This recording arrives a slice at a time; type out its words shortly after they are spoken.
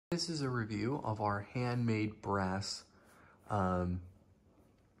This is a review of our handmade brass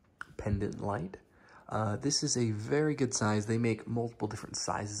pendant light. This is a very good size. They make multiple different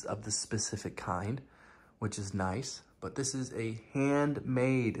sizes of this specific kind, which is nice, but this is a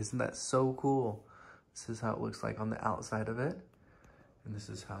handmade. Isn't that so cool? This is how it looks like on the outside of it, and this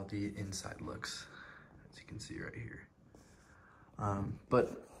is how the inside looks, as you can see right here.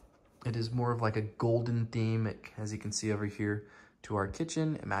 But it is more of like a golden theme, as you can see over here, to our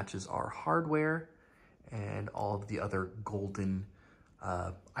kitchen. It matches our hardware and all of the other golden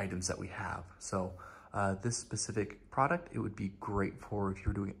items that we have. So this specific product, it would be great for if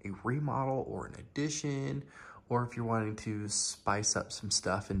you're doing a remodel or an addition, or if you're wanting to spice up some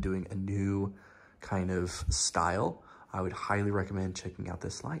stuff and doing a new kind of style. I would highly recommend checking out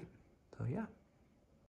this light. So yeah.